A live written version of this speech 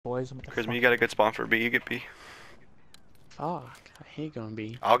boys. What the Charizma, fuck? you got a good spawn for B. You get B. Fuck, I hate going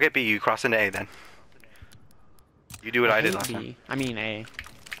B. I'll get B. You cross into A then. You do what I did hate last B. time. I mean A.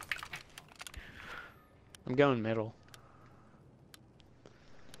 I'm going middle.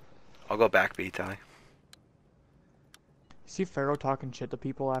 I'll go back B, Tally. See Pharaoh talking shit to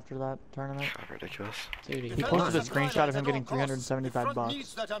people after that tournament? God, ridiculous. Dude, He posted a screenshot of him getting 375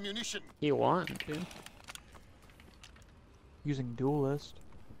 bucks. He won, dude. Using Duelist.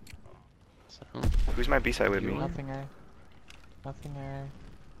 So, Who's my B side with me? You Nothing A. Nothing A.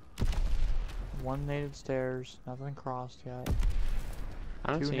 One native stairs. Nothing crossed yet.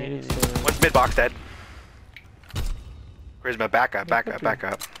 I don't Two see native anything. stairs. One's mid box dead. Charizma, back up, back up, back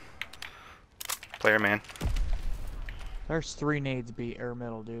up. Player man. There's 3 nades B or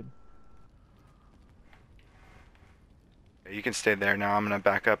middle, dude. You can stay there now. I'm gonna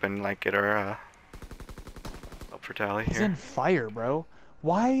back up and like get our up for Tally He's here. in fire, bro.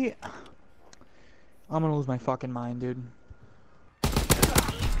 Why? I'm gonna lose my fucking mind, dude.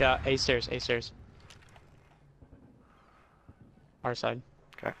 Got A stairs, A stairs. Our side.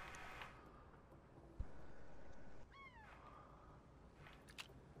 Okay.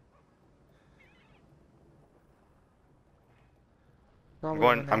 I'm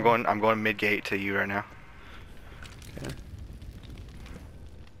going mid gate to you right now. Okay.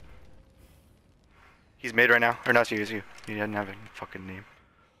 He's mid right now. Or not you, it's you. He doesn't have a fucking name.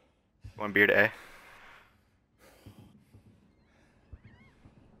 Going beer to A.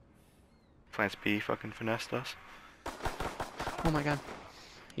 Plants B fucking finessed us. Oh my god.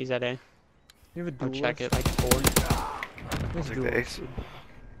 He's at A. You have a I'll Duelist? check it like 4. Where's I'll take the Duelist, ace.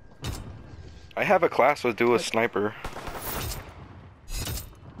 dude? I have a class with duelist sniper.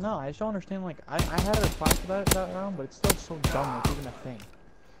 No, I just don't understand, like, I had a class for that round, but it's still so dumb, it's even a thing.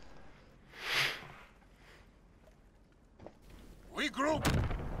 Regroup.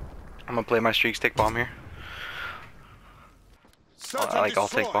 I'm gonna play my streaks, take bomb here. I'll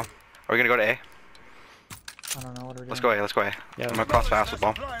take bomb. Are we gonna go to A? I don't know what we're doing. Let's go A, let's go A. Yeah. I'm gonna cross fast with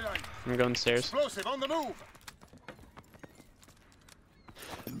bomb. I'm going stairs. Explosive on the move.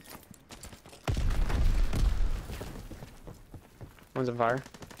 One's on fire.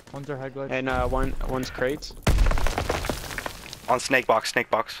 One's our head glitch. And one's crates. On snake box, snake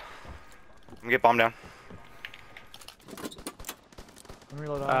box. I'm gonna get bomb down. Let me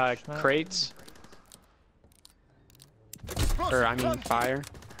reload off, Matt. Crates. Or I mean fire.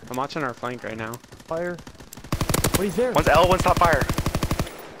 I'm watching our flank right now. Fire. What, he's there? One's L, one's top fire.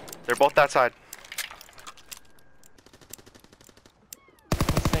 They're both that side.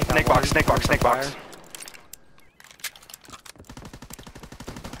 One Snake box, snake box, snake box.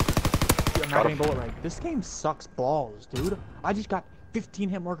 Dude, I'm not getting bullet right. This game sucks balls, dude. I just got 15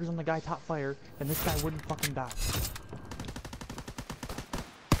 hit markers on the guy top fire, and this guy wouldn't fucking die.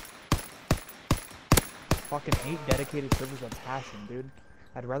 Fucking hate dedicated servers with passion, dude.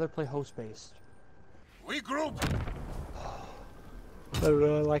 I'd rather play host based. Regroup. I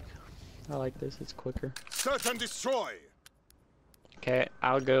really like this. It's quicker. Search and destroy. Okay,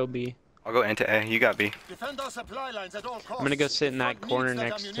 I'll go B. I'll go into A, you got B. Defend our supply lines at all costs. I'm gonna go sit in that Front corner needs that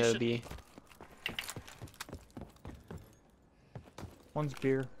next to ammunition. B. One's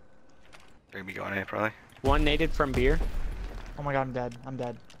beer. They're gonna be going A probably. One naded from beer. Oh my god, I'm dead. I'm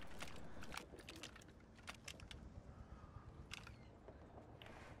dead.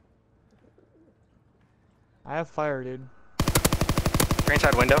 I have fire, dude. Green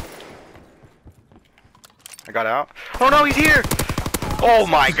side window. I got out. Oh no, he's here! Oh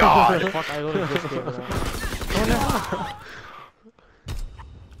my god! Fuck, I literally just gave it up.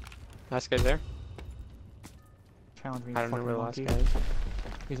 Last guy's there. Challenge me, I don't know fucking where the last monkey. guy is.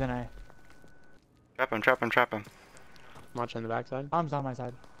 He's in A. Trap him, trap him, trap him. I'm watching the backside. Bomb's on my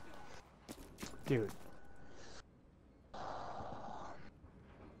side. Dude.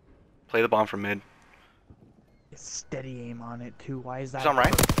 Play the bomb from mid. It's steady aim on it too. Why is that? He's on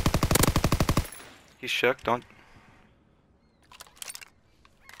right. He's shook, don't.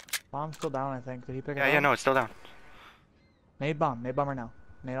 Bomb's still down, I think. Did he pick it up? Yeah, no, it's still down. Nade bomb right now.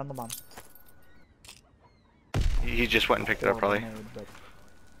 Nade on the bomb. He just went and picked it up probably. Nade, but...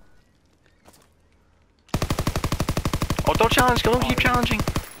 Oh, don't challenge, don't keep challenging.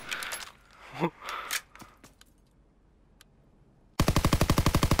 He's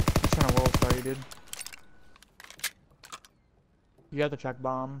trying to world star you, dude. You got the check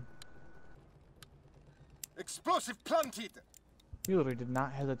bomb. Explosive planted. You literally did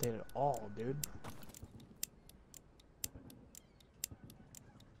not hesitate at all, dude.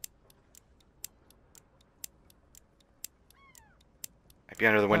 Might be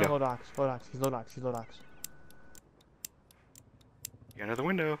under the window. Low docks, low docks. He's low docks, he's low docks. Under the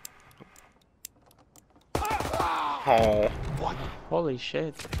window. Oh. What? Holy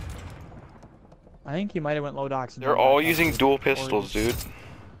shit. I think he might have went low docs. They're all using dual pistols, dude.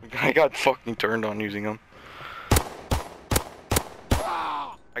 I got fucking turned on using them.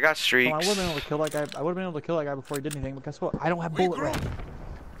 I got streaks. I would have been able to kill that guy. I would have been able to kill that guy before he did anything. But guess what? I don't have bullet red.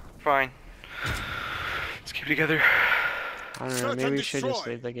 Fine. Let's keep it together. I don't know, maybe we should just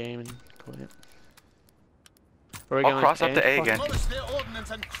leave the game and quit. I'll cross up to A again. Demolish their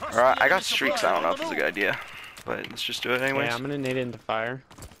ordnance and crush Alright, the I got enemy streaks. supply I don't know on if the it's a good idea. But let's just do it anyways. Yeah, I'm gonna nade it into fire.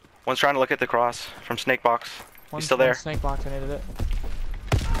 One's trying to look at the cross from Snake Box. One, He's still there. Snake box. I needed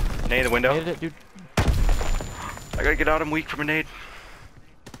it. Nade the window. Needed it, dude. I gotta get out. I'm weak from a nade.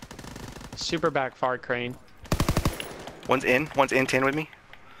 Super back far crane. One's in. One's in 10 with me.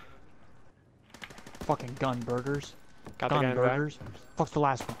 Fucking gun burgers. Got the guy Gun in the back. burgers. Fuck's the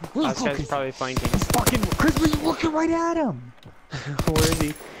last one. Where the Last fuck guy's is probably flanking. He's fucking Chris, you looking right at him. Where is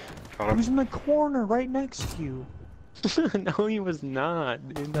he? Got He's him. in the corner right next to you. No, he was not.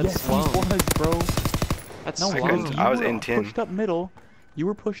 Dude, that's Yes, slow. he was, bro. That's No, I slow. couldn't- I was in 10. Pushed up middle. You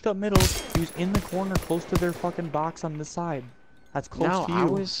were pushed up middle. He was in the corner close to their fucking box on this side. That's close No, to you. I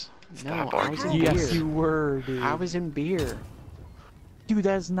was. No, Stop I was in arguing. beer. Yes, you were, dude. I was in beer. Dude,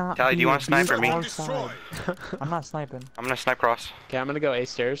 that's not. Tally, do you beer. want to snipe or Beer's me? our Destroy. side. I'm not sniping. I'm gonna snipe cross. Okay, I'm gonna go A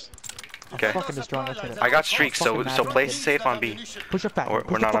stairs. Okay. Fucking destroying that shit. I got streaks, so Fucking so mad. play safe on B. Push up fat. We're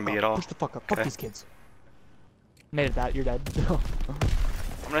Push the not fuck on B up. at all. Push the fuck up. Fuck Okay. these kids. Made it that. You're dead. I'm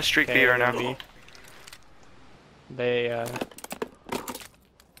gonna streak Okay, B right we're now. B. They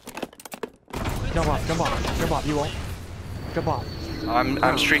Jump off. Jump off. Jump off. You won't. Jump off.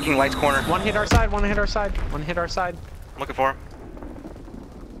 I'm streaking lights corner. one hit our side, one hit our side, one hit our side. I'm looking for him.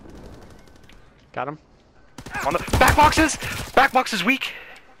 Got him. On the back boxes. Back box is weak.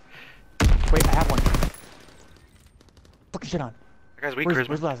 Wait, I have one. Fucking shit on. That guy's weak. Where's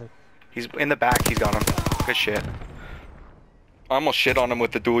Charisma. the last one? He's in the back. He's got him. Good shit. I almost shit on him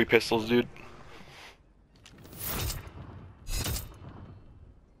with the dually pistols, dude.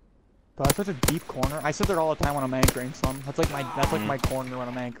 Bro, that's such a deep corner. I sit there all the time when I'm anchoring some. That's like my corner when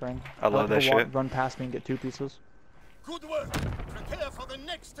I'm anchoring. I love let that people shit. Run past me and get two pieces. Good work. Prepare for the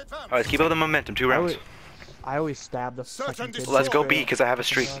next advance. Alright, let's keep up the momentum. 2 rounds. I always stab the Search fucking and kid. destroy. Let's go B, because I have a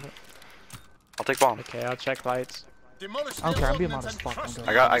streak. I'll take bomb. Okay, I'll check lights. Demolish I don't their care, I'm being ordnance loud as and fuck, crush I'm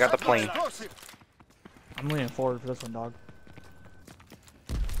the I got the supply plane. explosive. I'm leaning forward for this one, dog.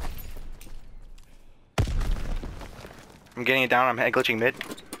 I'm getting it down. I'm head glitching mid.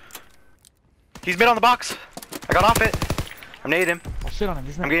 He's mid on the box. I got off it. I'm nading him. I'll shit on him.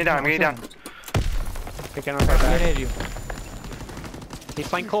 He's not- I'm getting down. I'm he's getting not- down. Picking up our I'm back. gonna hit you. He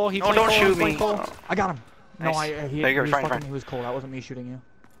flanked Cole, he No, flanked don't Cole, shoot he flanked me. Cole. Oh, I got him. No, Nice. he No, you're was fine, fucking, fine. he was cold. That wasn't me shooting you.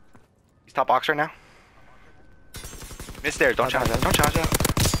 He's top box right now. Mid stairs. Don't charge that. Don't charge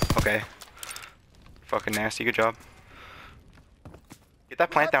that. Okay. Fucking nasty. Good job. Get that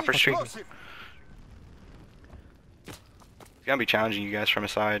plant down for streak. It's Explosive. gonna be challenging you guys from a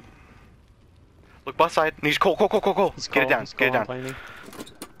side. Look, bus side. He's cold. Cold. Cold. Cold. Cold. He's Get Cole, it down. he's Get it Cole, I'm down. planning.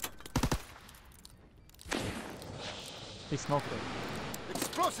 He smoked it.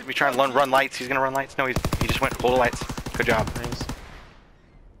 Explosive. We try and run lights. He's gonna run lights. No, he just went hold the lights. Good job. Nice.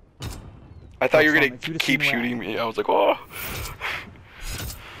 I thought you were If gonna you'd have keep seen where I- shooting me. I was like, oh.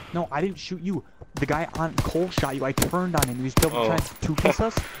 No, I didn't shoot you. The guy on Cole shot you. I turned on him. He was still Oh. trying to two-piece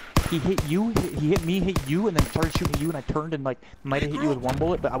us. He hit you. He hit me. Hit you, and then started shooting at you. And I turned and like might have hit you with one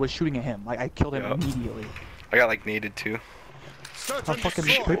bullet, but I was shooting at him. Like I killed him Yeah. immediately. I got like naded too. Search I'm and fucking.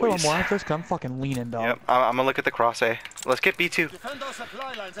 destroy. People boys. are more after this. 'Cause I'm fucking leaning, dog. Yep. I'm gonna look at the cross A. Let's get B2. Defend our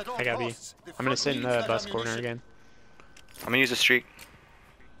supply lines at all I got B. costs. The I'm gonna front sit in needs the that bus corner ammunition. again. I'm gonna use a streak.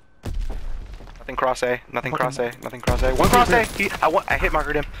 Nothing cross A. Nothing Fucking- cross A. Nothing cross A. One cross A. I hit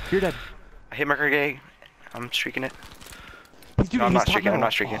markered him. You're dead. I hit markered A. I'm streaking it. He's doing. No, I'm he's not top streaking. I'm middle.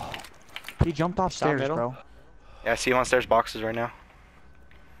 not streaking. He jumped off Top stairs, middle? bro. Yeah, I see him on stairs boxes right now.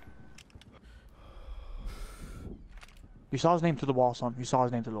 You saw his name through the wall, son. You saw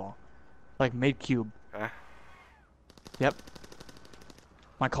his name through the wall. Like mid cube. Okay. Yep.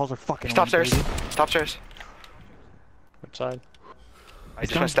 My calls are fucking. Top lame, stairs. baby. Top stairs. Which side? I He's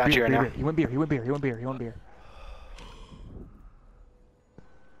just went coming. statue Beer, right beer, now. beer. He went beer. He went beer. He went beer. He went beer.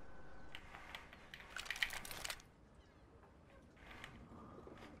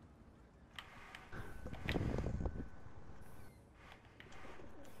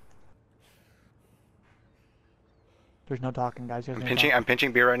 There's no talking, guys. You guys need to talk. I'm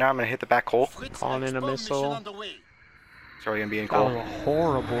pinching beer right now. I'm gonna hit the back hole. Fritz Calling in a X bomb missile. mission underway. Sorry, gonna be in That was cold. a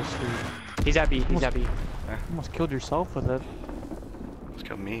horrible sweep. He's at B, he's at B. You almost killed yourself with it. Almost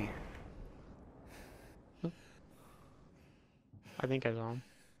killed me. I think I saw him.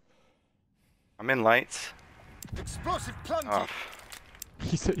 I'm in lights. Explosive planted. Oh,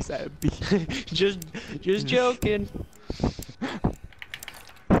 He's at B. just joking.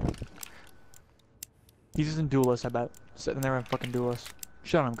 He's just in duelist, I bet. Sitting there in fucking duelist.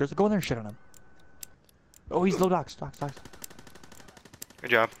 Shit on him, Chris. Go in there and shit on him. Oh, he's low docks. Docks. good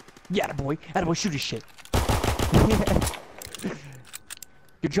job. Yeah, attaboy. Attaboy, shoot his shit.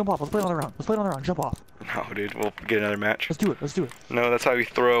 Dude, jump off. Let's play another round. Jump off. No, dude, we'll get another match. Let's do it. No, that's how we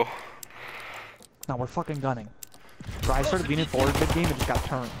throw. No, we're fucking gunning. Bro, I started leaning forward mid-game and just got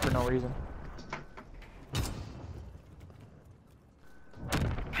turned for no reason.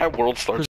 That world starts.